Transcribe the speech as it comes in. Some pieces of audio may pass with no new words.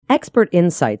Expert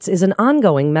Insights is an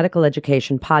ongoing medical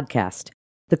education podcast.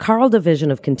 The Carle Division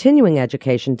of Continuing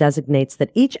Education designates that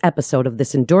each episode of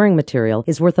this enduring material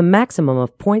is worth a maximum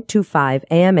of 0.25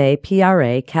 AMA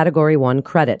PRA Category 1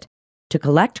 credit. To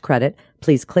collect credit,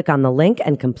 please click on the link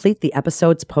and complete the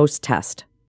episode's post-test.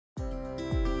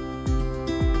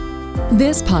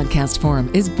 This podcast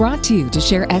forum is brought to you to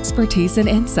share expertise and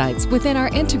insights within our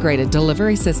integrated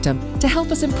delivery system to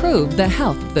help us improve the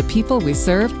health of the people we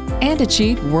serve and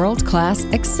achieve world-class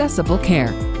accessible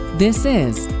care. This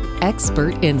is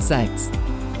Expert Insights.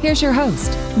 Here's your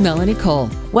host, Melanie Cole.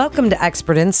 Welcome to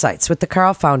Expert Insights with the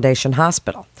Carle Foundation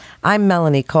Hospital. I'm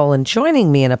Melanie Cole, and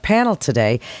joining me in a panel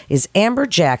today is Amber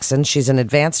Jackson. She's an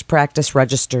advanced practice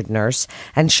registered nurse,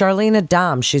 and Charlene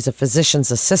Dom. She's a physician's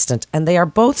assistant, and they are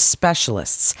both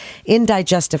specialists in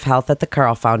digestive health at the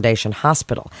Carle Foundation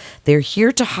Hospital. They're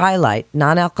here to highlight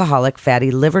non-alcoholic fatty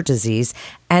liver disease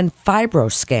and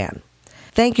Fibroscan.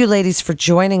 Thank you, ladies, for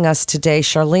joining us today.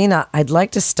 Charlene, I'd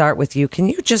like to start with you. Can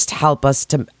you just help us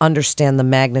to understand the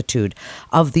magnitude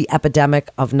of the epidemic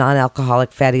of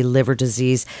non-alcoholic fatty liver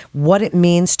disease, what it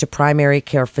means to primary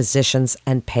care physicians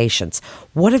and patients?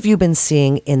 What have you been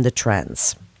seeing in the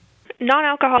trends?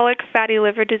 Non-alcoholic fatty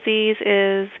liver disease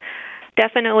is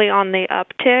definitely on the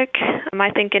uptick.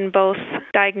 I think in both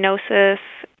diagnosis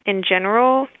in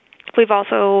general. We've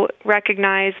also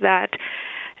recognized that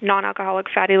non-alcoholic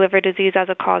fatty liver disease as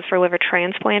a cause for liver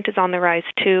transplant is on the rise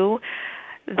too.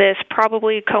 This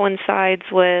probably coincides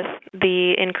with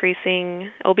the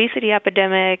increasing obesity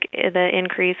epidemic, the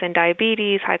increase in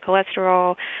diabetes, high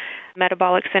cholesterol,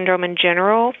 metabolic syndrome in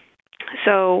general.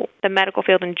 So the medical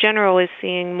field in general is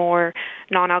seeing more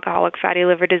non-alcoholic fatty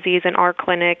liver disease, and our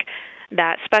clinic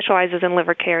that specializes in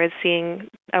liver care is seeing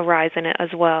a rise in it as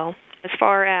well. As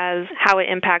far as how it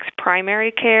impacts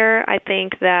primary care, I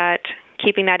think that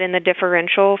keeping that in the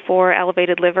differential for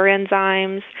elevated liver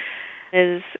enzymes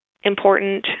is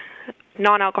important.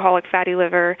 Non-alcoholic fatty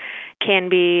liver can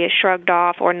be shrugged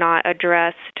off or not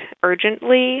addressed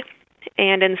urgently,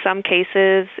 and in some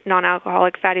cases,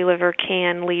 non-alcoholic fatty liver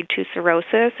can lead to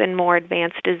cirrhosis and more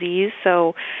advanced disease,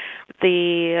 so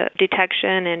the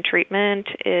detection and treatment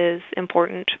is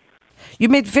important. You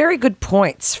made very good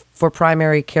points for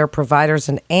primary care providers,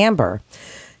 and Amber,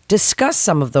 discuss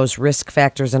some of those risk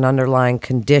factors and underlying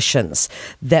conditions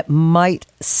that might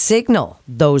signal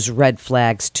those red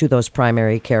flags to those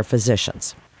primary care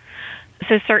physicians.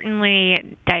 So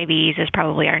certainly diabetes is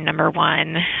probably our number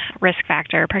one risk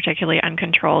factor, particularly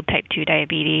uncontrolled type 2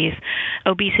 diabetes.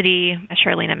 Obesity, as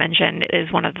Charlene mentioned, is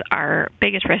one of our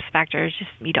biggest risk factors.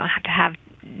 Just you don't have to have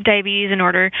diabetes in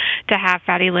order to have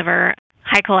fatty liver.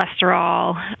 High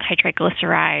cholesterol, high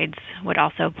triglycerides would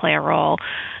also play a role.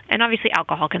 And obviously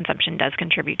alcohol consumption does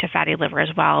contribute to fatty liver as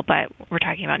well, but we're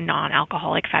talking about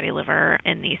non-alcoholic fatty liver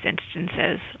in these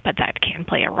instances, but that can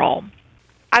play a role.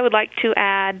 I would like to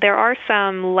add there are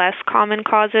some less common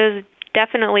causes.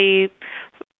 Definitely,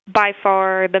 by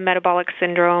far, the metabolic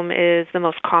syndrome is the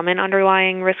most common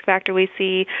underlying risk factor we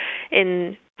see.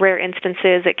 In rare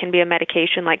instances, it can be a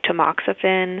medication like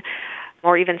tamoxifen,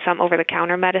 or even some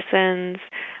over-the-counter medicines.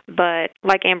 But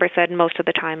like Amber said, most of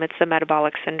the time it's the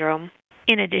metabolic syndrome.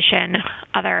 In addition,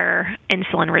 other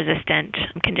insulin-resistant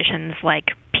conditions like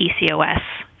PCOS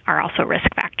are also risk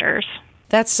factors.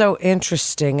 That's so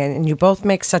interesting, and you both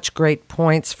make such great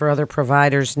points for other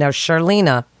providers. Now,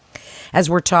 Charlene, as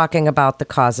we're talking about the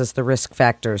causes, the risk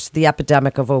factors, the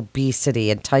epidemic of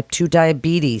obesity and type 2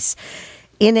 diabetes,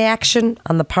 inaction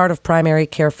on the part of primary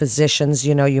care physicians,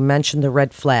 you mentioned the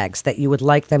red flags that you would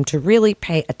like them to really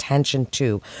pay attention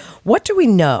to. What do we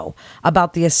know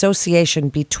about the association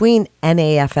between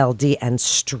NAFLD and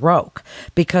stroke?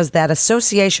 Because that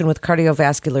association with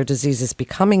cardiovascular disease is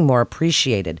becoming more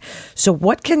appreciated. So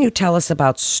what can you tell us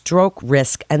about stroke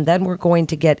risk? And then we're going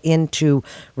to get into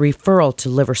referral to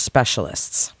liver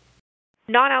specialists.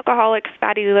 Non-alcoholic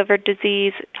fatty liver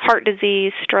disease, heart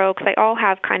disease, stroke, they all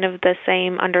have kind of the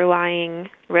same underlying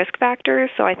risk factors.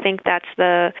 So I think that's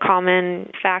the common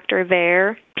factor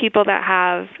there. People that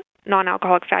have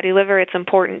non-alcoholic fatty liver, it's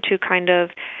important to kind of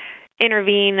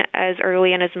intervene as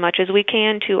early and as much as we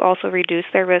can to also reduce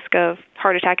their risk of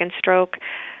heart attack and stroke.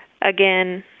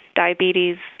 Again,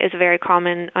 diabetes is a very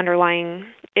common underlying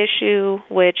issue,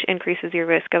 which increases your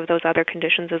risk of those other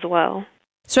conditions as well.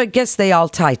 So I guess they all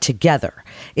tie together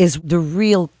is the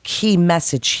real key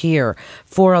message here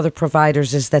for other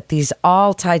providers, is that these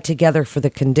all tie together for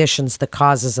the conditions, the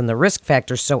causes, and the risk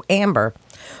factors. So Amber,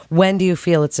 when do you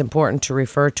feel it's important to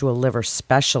refer to a liver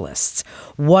specialist?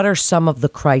 What are some of the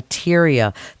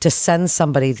criteria to send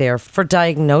somebody there for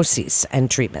diagnoses and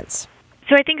treatments?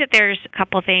 So I think that there's a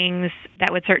couple things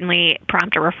that would certainly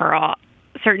prompt a referral.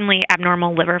 Certainly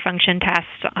abnormal liver function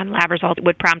tests on lab results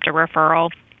would prompt a referral,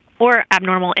 or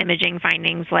abnormal imaging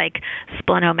findings like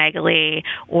splenomegaly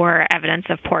or evidence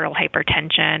of portal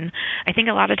hypertension. I think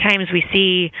a lot of times we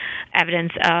see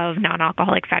evidence of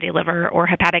non-alcoholic fatty liver or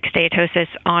hepatic steatosis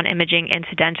on imaging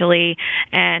incidentally,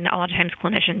 and a lot of times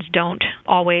clinicians don't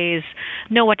always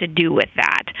know what to do with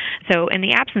that. So in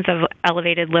the absence of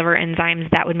elevated liver enzymes,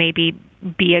 that would maybe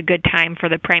be a good time for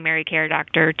the primary care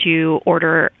doctor to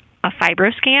order a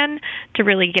Fibroscan to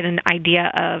really get an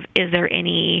idea of, is there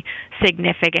any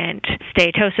significant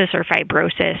steatosis or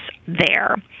fibrosis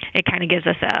there? It kind of gives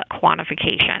us a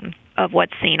quantification of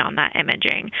what's seen on that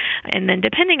imaging. And then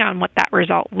depending on what that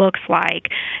result looks like,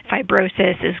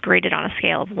 fibrosis is graded on a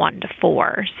scale of 1 to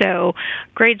 4. So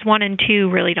grades 1 and 2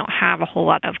 really don't have a whole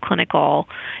lot of clinical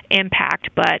impact,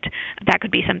 but that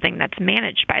could be something that's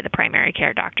managed by the primary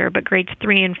care doctor. But grades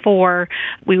 3 and 4,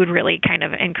 we would really kind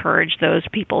of encourage those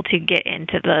people to get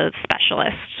into the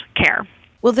specialist care.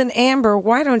 Well, then, Amber,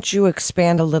 why don't you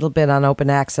expand a little bit on open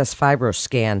access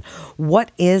Fibroscan?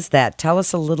 What is that? Tell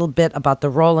us a little bit about the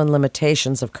role and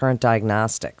limitations of current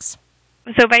diagnostics.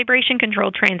 So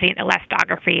vibration-controlled transient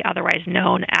elastography, otherwise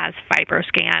known as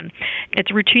Fibroscan,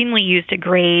 it's routinely used to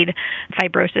grade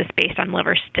fibrosis based on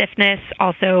liver stiffness,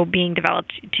 also being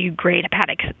developed to grade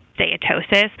hepatic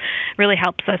steatosis. Really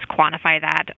helps us quantify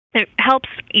that. It helps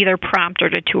either prompt or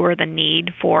deter the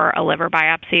need for a liver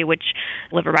biopsy, which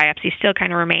liver biopsy still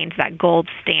kind of remains that gold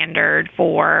standard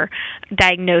for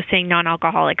diagnosing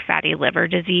non-alcoholic fatty liver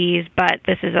disease, but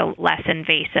this is a less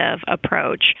invasive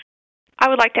approach. I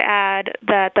would like to add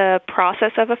that the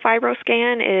process of a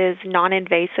Fibroscan is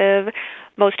non-invasive.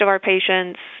 Most of our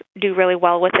patients do really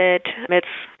well with it. It's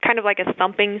kind of like a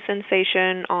thumping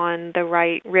sensation on the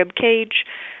right rib cage.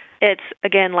 It's,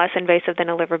 again, less invasive than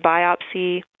a liver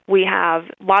biopsy. We have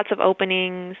lots of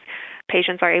openings.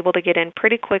 Patients are able to get in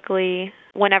pretty quickly.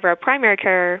 Whenever a primary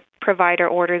care provider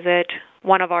orders it,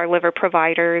 one of our liver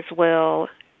providers will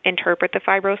interpret the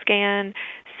Fibroscan,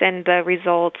 send the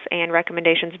results and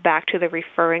recommendations back to the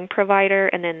referring provider,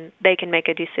 and then they can make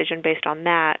a decision based on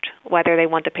that, whether they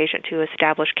want the patient to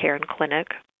establish care in clinic.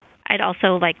 I'd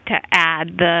also like to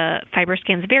add the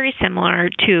Fibroscan is very similar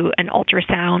to an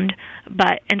ultrasound,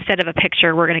 but instead of a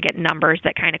picture, we're going to get numbers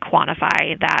that kind of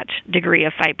quantify that degree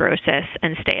of fibrosis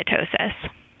and steatosis.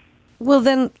 Well,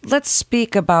 then let's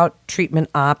speak about treatment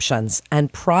options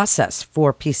and process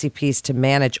for PCPs to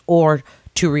manage or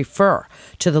to refer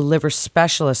to the liver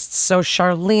specialists. So,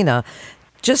 Charlena,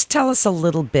 just tell us a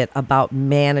little bit about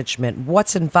management,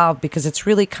 what's involved, because it's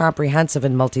really comprehensive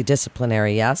and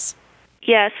multidisciplinary, yes?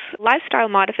 Yes, lifestyle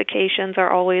modifications are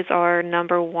always our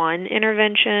number one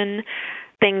intervention.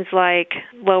 Things like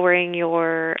lowering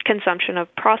your consumption of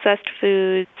processed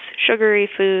foods, sugary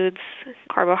foods,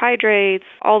 carbohydrates,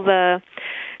 all the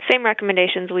same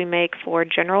recommendations we make for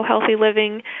general healthy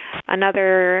living.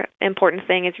 Another important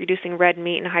thing is reducing red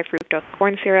meat and high fructose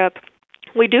corn syrup.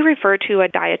 We do refer to a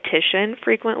dietitian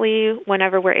frequently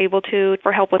whenever we're able to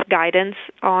for help with guidance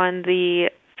on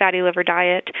the fatty liver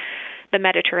diet. The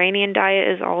Mediterranean diet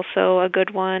is also a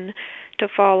good one to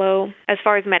follow. As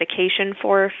far as medication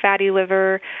for fatty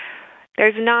liver,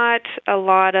 there's not a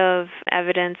lot of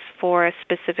evidence for a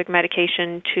specific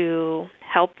medication to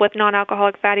help with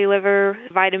non-alcoholic fatty liver.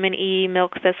 Vitamin E,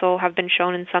 milk thistle have been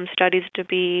shown in some studies to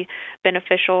be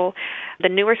beneficial. The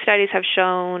newer studies have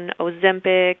shown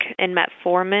Ozempic and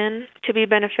metformin to be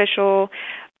beneficial.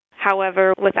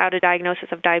 However, without a diagnosis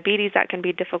of diabetes, that can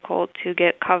be difficult to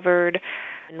get covered.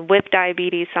 And with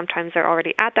diabetes, sometimes they're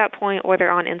already at that point or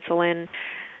they're on insulin.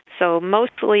 So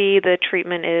mostly the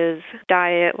treatment is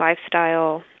diet,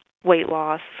 lifestyle, weight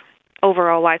loss,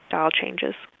 overall lifestyle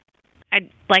changes. I'd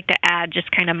like to add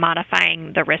just kind of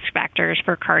modifying the risk factors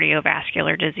for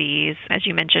cardiovascular disease. As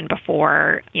you mentioned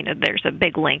before, there's a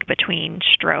big link between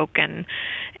stroke and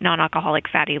non-alcoholic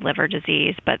fatty liver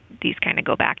disease, but these kind of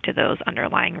go back to those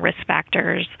underlying risk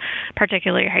factors,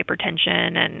 particularly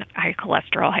hypertension and high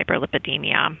cholesterol,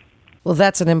 hyperlipidemia. Well,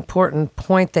 that's an important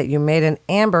point that you made. And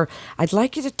Amber, I'd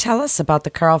like you to tell us about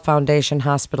the Carle Foundation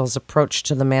Hospital's approach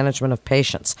to the management of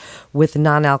patients with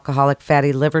non-alcoholic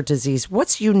fatty liver disease.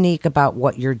 What's unique about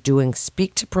what you're doing?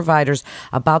 Speak to providers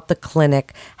about the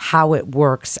clinic, how it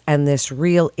works, and this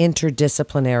real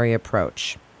interdisciplinary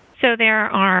approach. So there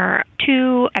are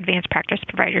two advanced practice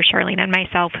providers, Charlene and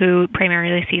myself, who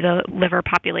primarily see the liver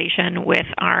population with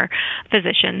our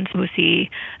physicians who see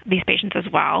these patients as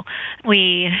well.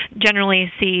 We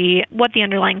generally see what the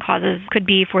underlying causes could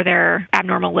be for their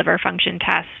abnormal liver function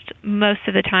test. Most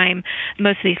of the time,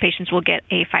 most of these patients will get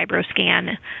a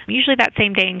Fibroscan, usually that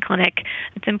same day in clinic.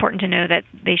 It's important to know that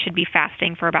they should be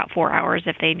fasting for about 4 hours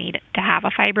if they need to have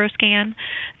a Fibroscan,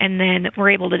 and then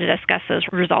we're able to discuss those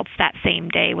results that same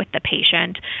day with the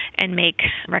patient and make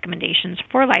recommendations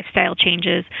for lifestyle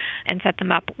changes and set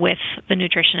them up with the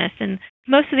nutritionist. And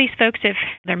most of these folks, if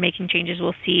they're making changes,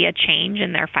 will see a change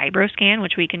in their Fibroscan,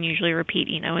 which we can usually repeat,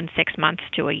 in 6 months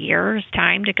to a year's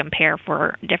time to compare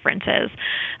for differences.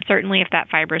 Certainly, if that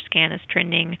Fibroscan is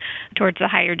trending towards a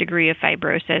higher degree of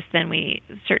fibrosis, then we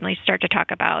certainly start to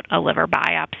talk about a liver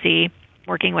biopsy,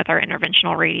 working with our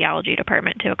interventional radiology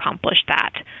department to accomplish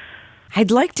that. I'd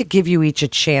like to give you each a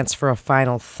chance for a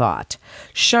final thought.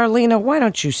 Charlene, why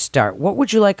don't you start? What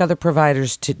would you like other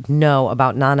providers to know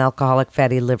about non-alcoholic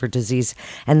fatty liver disease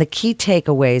and the key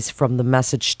takeaways from the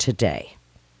message today?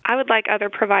 I would like other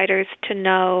providers to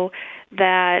know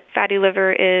that fatty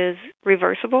liver is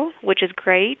reversible, which is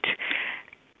great.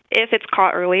 If it's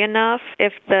caught early enough,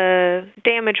 if the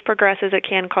damage progresses, it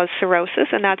can cause cirrhosis,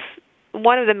 and that's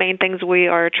one of the main things we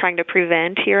are trying to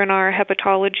prevent here in our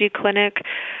hepatology clinic.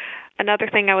 Another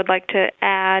thing I would like to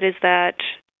add is that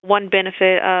one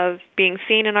benefit of being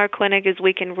seen in our clinic is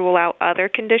we can rule out other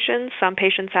conditions. Some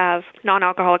patients have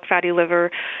non-alcoholic fatty liver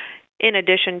in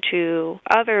addition to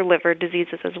other liver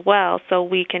diseases as well, so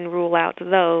we can rule out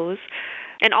those.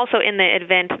 And also in the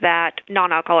event that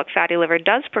non-alcoholic fatty liver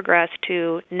does progress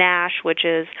to NASH, which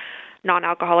is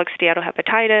non-alcoholic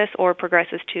steatohepatitis, or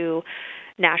progresses to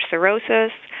NASH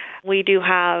cirrhosis, we do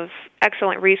have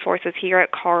excellent resources here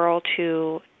at Carl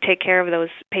to take care of those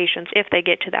patients if they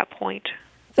get to that point.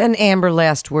 Then, Amber,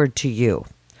 last word to you.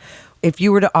 If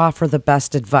you were to offer the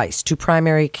best advice to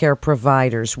primary care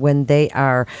providers when they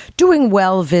are doing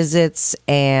well visits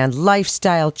and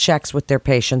lifestyle checks with their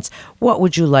patients, what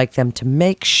would you like them to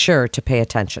make sure to pay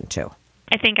attention to?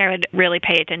 I think I would really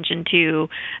pay attention to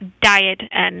diet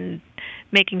and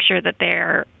making sure that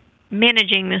they're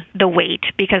managing the weight,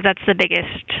 because that's the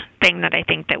biggest thing that I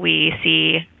think that we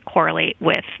see correlate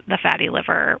with the fatty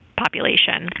liver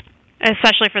population,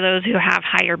 especially for those who have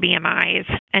higher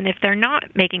BMIs. And if they're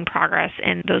not making progress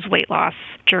in those weight loss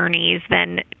journeys,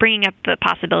 then bringing up the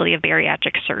possibility of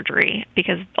bariatric surgery,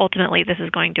 because ultimately this is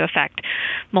going to affect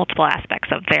multiple aspects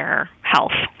of their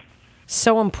health.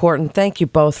 So important. Thank you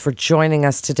both for joining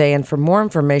us today. And for more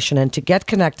information and to get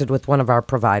connected with one of our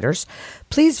providers,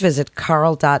 please visit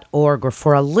carl.org or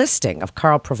for a listing of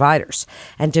Carl providers.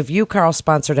 And to view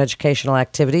Carl-sponsored educational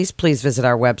activities, please visit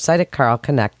our website at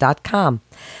carlconnect.com.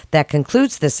 That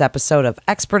concludes this episode of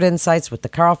Expert Insights with the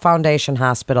Carl Foundation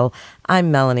Hospital. I'm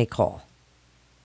Melanie Cole.